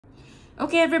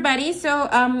Okay, everybody, so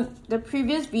the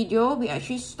previous video we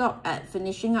actually stopped at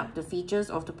finishing up the features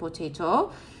of the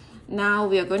potato. Now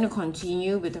we are going to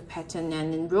continue with the pattern,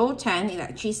 and in row 10 it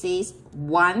actually says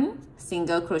 1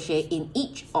 single crochet in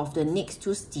each of the next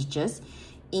 2 stitches,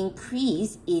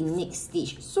 increase in next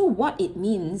stitch. So what it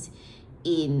means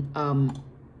in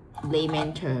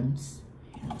layman terms,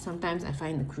 sometimes I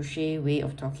find the crochet way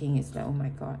of talking is like, oh my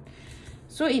god.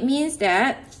 So it means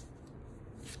that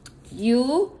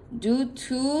you do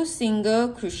 2 single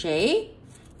crochet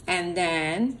and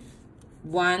then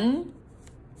 1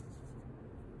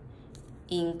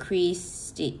 increase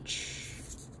stitch.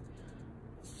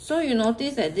 So you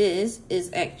notice that this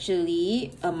is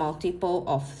actually a multiple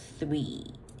of 3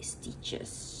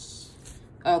 stitches.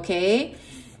 Okay,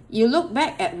 you look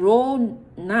back at row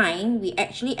 9, we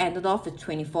actually ended off with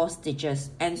 24 stitches,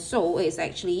 and so it's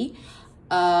actually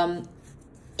 8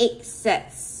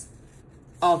 sets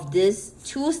of this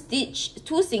 2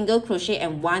 single crochet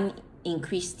and 1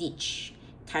 increase stitch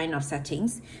kind of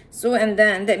settings. So, and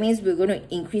then that means we're going to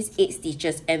increase 8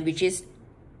 stitches, and which is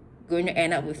going to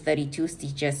end up with 32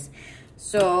 stitches.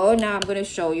 So now I'm going to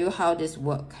show you how this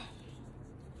works.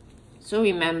 So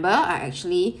remember, I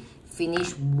actually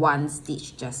finished 1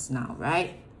 stitch just now,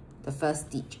 right? The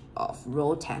first stitch of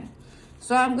row 10.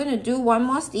 So I'm going to do 1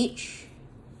 more stitch.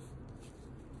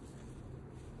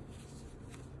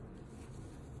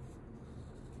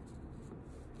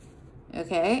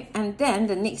 Okay, and then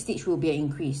the next stitch will be an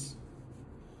increase.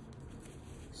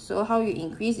 So how you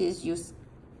increase is use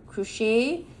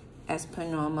crochet as per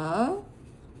normal,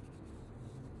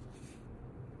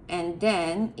 and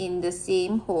then in the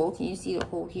same hole, can you see the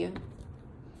hole here?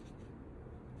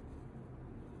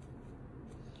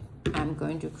 I'm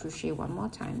going to crochet 1 more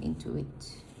time into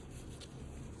it.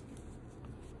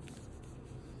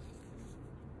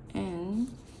 And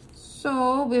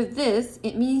so with this,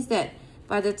 it means that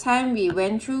by the time we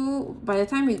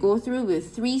go through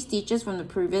with 3 stitches from the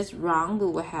previous round, we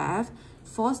will have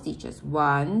 4 stitches.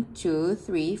 1, 2,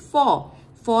 3, 4.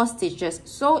 4 stitches.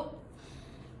 So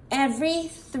every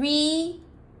 3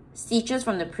 stitches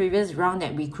from the previous round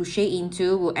that we crochet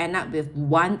into will end up with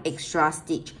 1 extra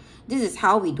stitch. This is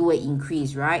how we do an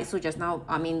increase, right? So just now,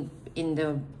 I mean, in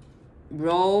the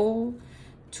row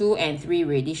 2 and 3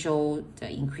 already show the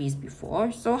increase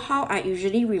before. So how I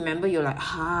usually remember, you're like,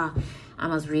 I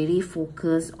must really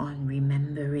focus on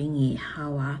remembering it.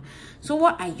 So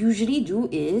what I usually do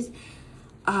is,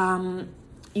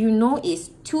 is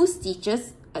 2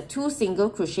 stitches, 2 single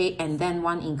crochet, and then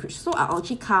 1 increase. So I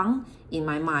actually count in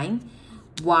my mind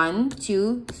 1,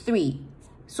 2, 3.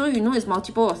 So it's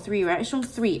multiple of 3, right? So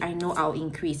 3, I know I'll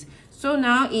increase. So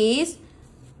now is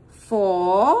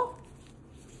 4,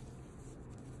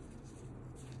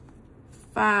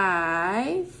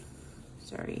 5,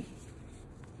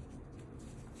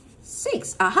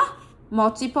 6.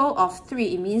 Multiple of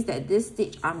 3. It means that this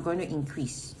stitch I'm going to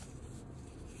increase.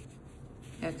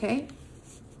 Okay,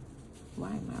 why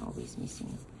am I always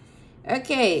missing?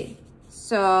 Okay,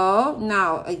 so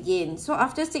now again, so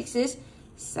after 6 is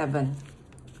 7,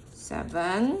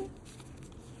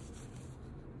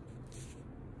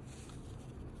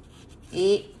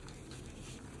 8,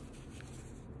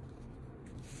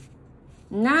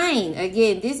 9.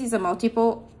 Again, this is a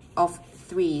multiple of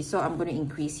 3, so I'm going to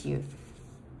increase here.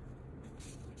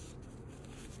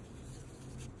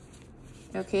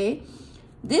 Okay,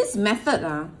 this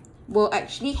method will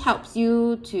actually help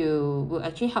you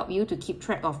to keep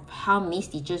track of how many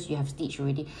stitches you have stitched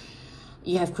already.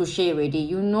 You have crochet already.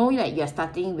 You know that you are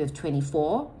starting with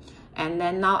 24, and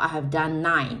then now I have done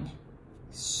 9.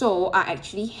 So I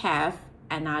actually have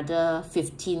another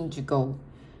 15 to go.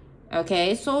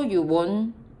 Okay, so you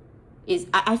won't.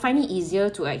 I find it easier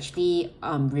to actually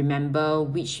remember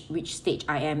which stage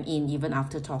I am in even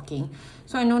after talking.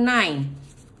 So I know 9,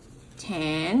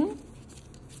 10,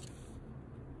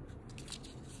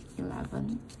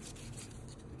 11,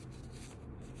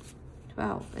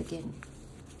 12 again.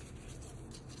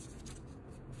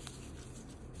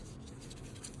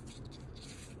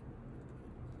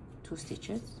 2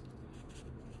 stitches.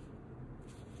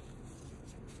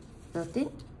 13,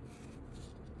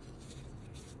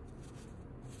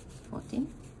 14,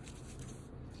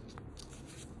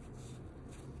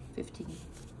 15.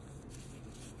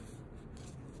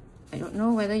 I don't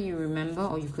know whether you remember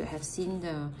or you could have seen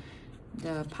the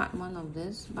part 1 of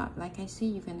this, but like I say,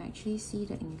 you can actually see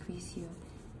the increase here.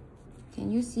 Can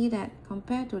you see that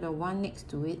compared to the one next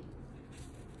to it?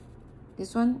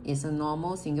 This one is a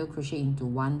normal single crochet into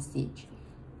 1 stitch.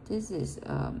 This is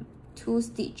 2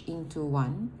 stitch into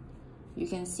 1. You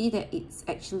can see that it's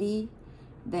actually,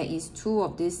 there is 2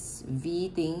 of this V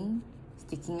thing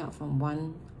sticking out from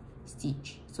one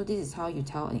stitch. So this is how you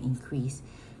tell an increase.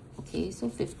 Okay, so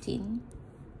 15,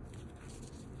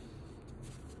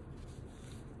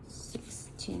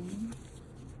 16,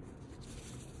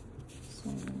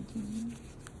 17,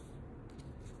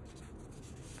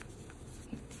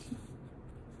 18.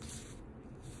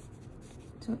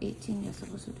 So 18, you're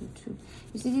supposed to do 2.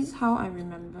 You see, this is how I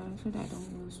remember so that I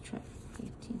don't lose track.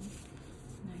 18,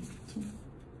 19,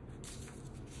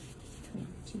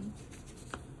 20,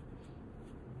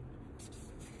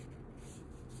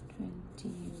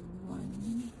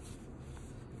 21,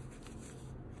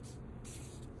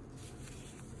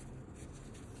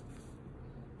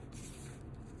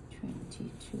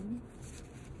 22,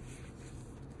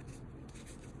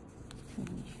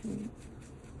 23,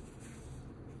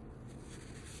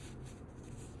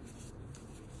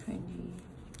 24.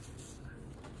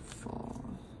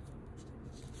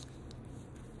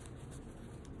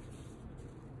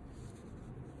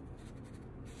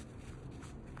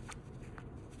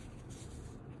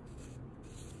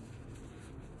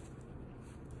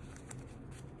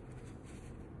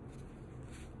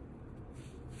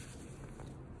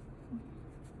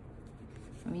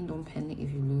 I mean, don't panic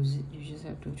if you lose it. You just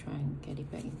have to try and get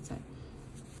it back inside.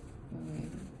 Okay,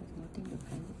 there's nothing to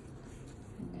panic.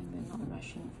 And then we're not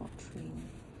rushing for train.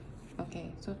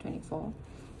 Okay, so 24.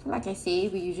 So like I say,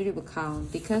 we usually will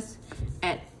count because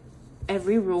at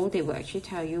every row, they will actually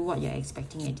tell you what you're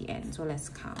expecting at the end. So let's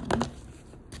count.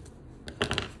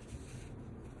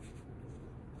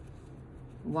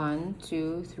 1,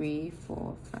 2, 3,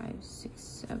 4, 5, 6,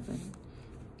 7,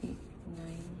 8, 9,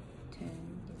 10,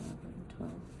 11,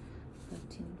 12,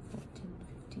 13, 14,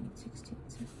 15, 16,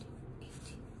 17,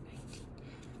 18, 19,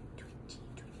 20,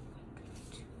 21,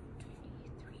 22,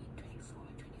 23, 24,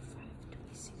 25,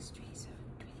 26, 27,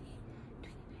 28,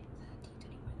 29, 30,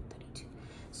 31, 32.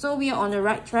 So we are on the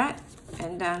right track,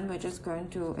 and then we're just going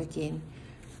to again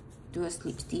do a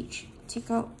slip stitch,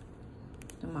 take out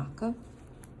the marker,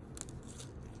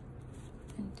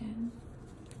 and then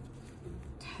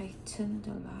tighten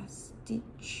the last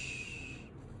stitch,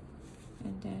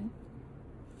 and then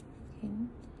again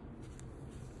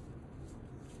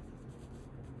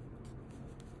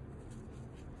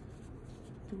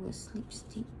do a slip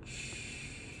stitch.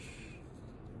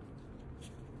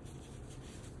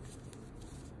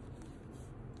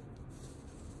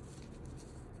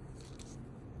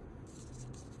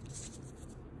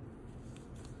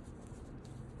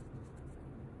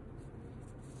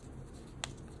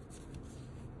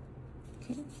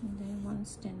 And then one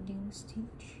standing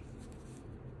stitch,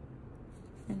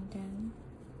 and then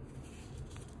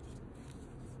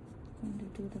I'm going to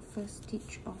do the first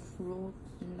stitch of row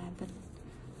 11.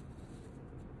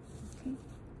 Okay,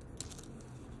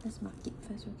 let's mark it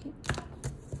first. Okay,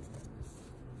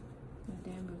 and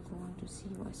then we'll go on to see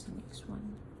what's the next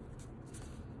one.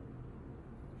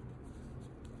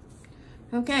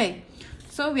 Okay,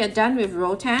 so we are done with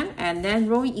row 10, and then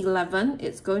row 11,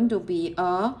 it's going to be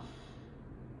a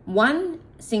 1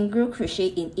 single crochet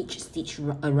in each stitch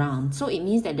around. So it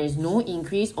means that there's no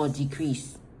increase or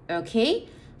decrease. Okay,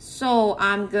 so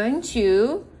I'm going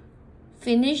to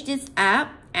finish this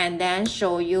up and then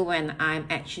show you when I'm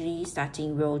actually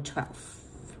starting row 12.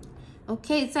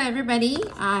 Okay, so everybody,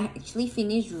 I actually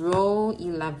finished row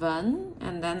 11,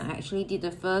 and then I actually did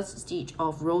the first stitch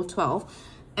of row 12.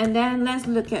 And then let's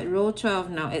look at row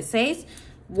 12 now. It says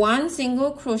 1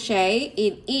 single crochet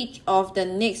in each of the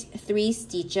next 3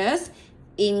 stitches,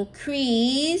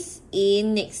 increase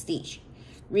in next stitch,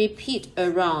 repeat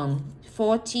around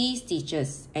 40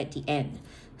 stitches at the end.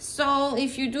 So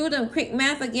if you do the quick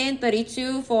math again,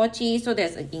 32, 40, so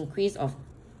there's an increase of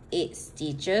 8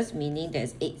 stitches, meaning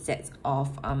there's 8 sets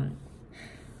of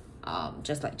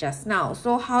just like just now.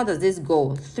 So how does this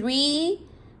go? 3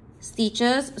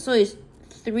 stitches, so it's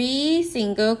 3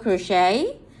 single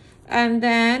crochet, and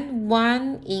then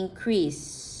 1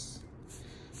 increase,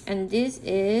 and this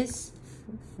is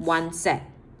 1 set.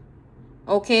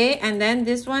 Okay, and then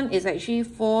this one is actually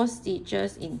 4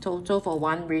 stitches in total for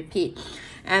 1 repeat.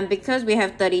 And because we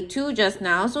have 32 just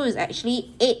now, so it's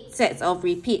actually 8 sets of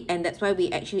repeat, and that's why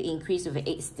we actually increase with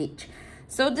 8 stitch.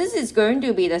 So this is going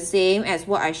to be the same as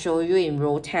what I showed you in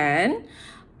row 10.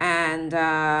 And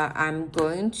I'm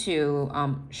going to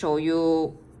show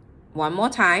you one more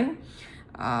time,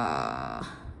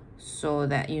 so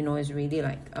that you know it's really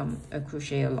like a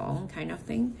crochet along kind of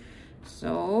thing.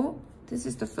 So this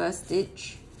is the first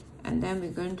stitch, and then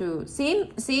we're going to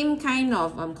same kind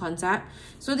of concept.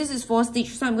 So this is 4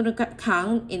 stitches, so I'm going to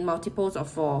count in multiples of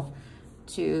 4.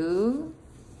 2,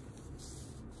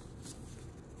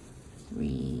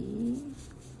 3,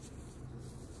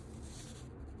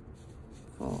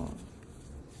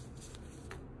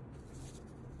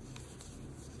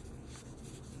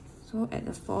 So at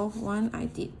the fourth one, I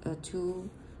did a 2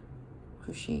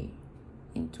 crochet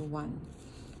into 1.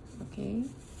 Okay,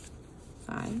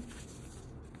 5,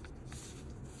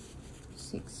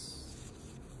 6,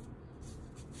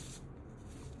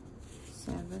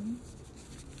 7,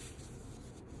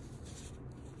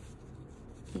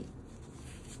 8.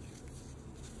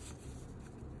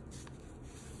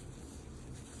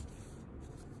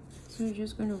 So you're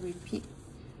just going to repeat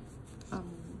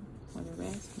for the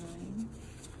rest. 9,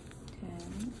 10,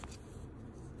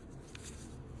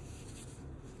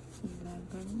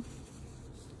 11, 12,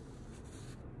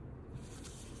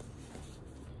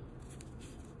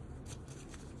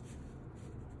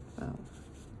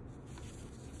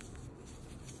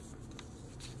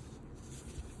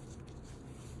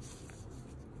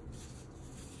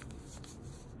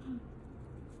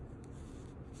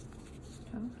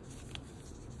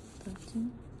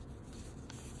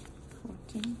 13,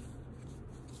 14,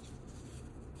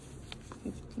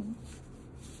 15,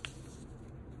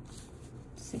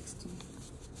 16,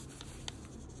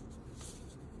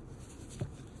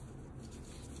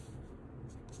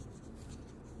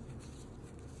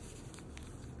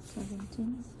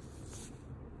 17,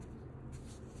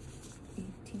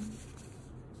 18,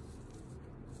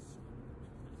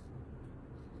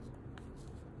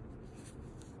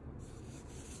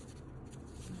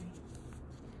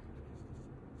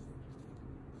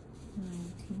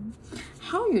 19.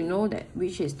 How you know that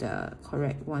which is the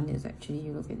correct one is actually,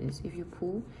 you look at this. If you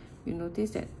pull, you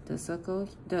notice that the circle,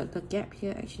 the gap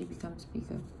here actually becomes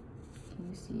bigger. Can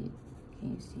you see it?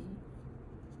 Can you see?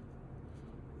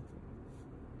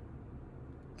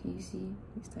 Can you see?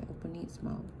 It's like opening its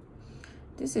mouth.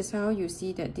 This is how you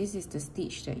see that this is the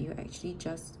stitch that you actually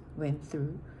just went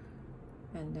through.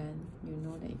 And then you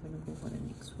know that you're going to go for the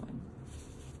next one.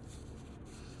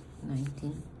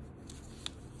 19.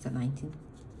 Is that 19?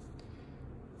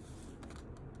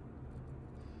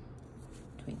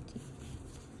 20.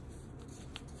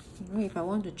 You know, if I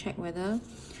want to check whether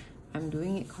I'm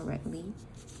doing it correctly,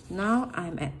 now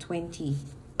I'm at 20.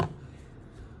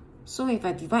 So if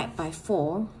I divide by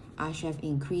 4, I should have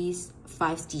increased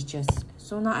 5 stitches.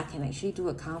 So now I can actually do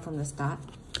a count from the start.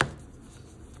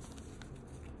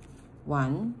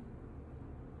 1,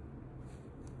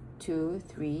 2,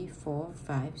 3, 4,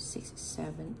 5, 6,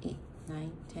 7, 8,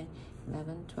 9, 10,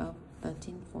 11, 12,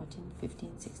 13, 14,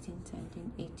 15, 16,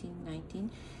 17, 18,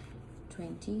 19,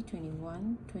 20,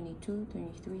 21, 22,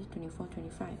 23, 24,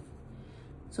 25.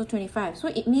 So 25. So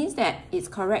it means that it's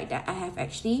correct that I have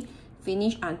actually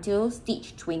finished until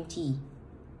stitch 20.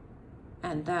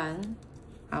 And then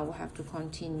I will have to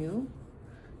continue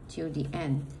till the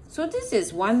end. So this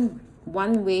is one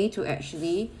way to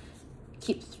actually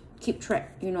keep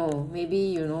track. You know, maybe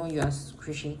you know you are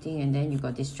crocheting and then you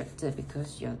got distracted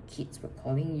because your kids were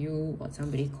calling you or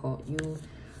somebody called you,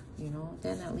 you know,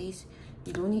 then at least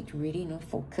you don't need to really, you know,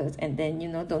 focus, and then, you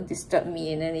know, don't disturb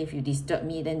me, and then if you disturb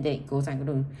me, then there it goes, I'm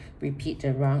going to repeat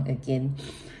the round again.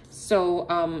 So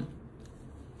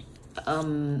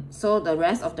so the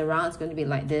rest of the round is going to be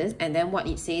like this. And then what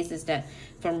it says is that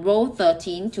from row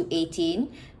 13 to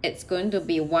 18, it's going to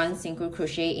be 1 single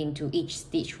crochet into each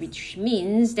stitch, which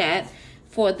means that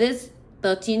for this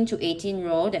 13 to 18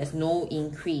 row, there's no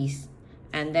increase.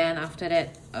 And then after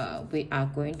that, we are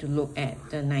going to look at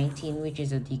the 19, which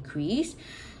is a decrease.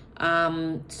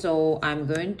 So I'm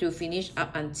going to finish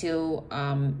up until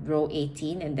row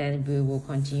 18, and then we will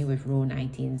continue with row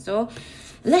 19. So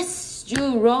let's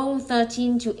do row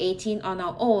 13 to 18 on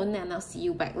our own, and I'll see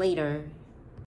you back later.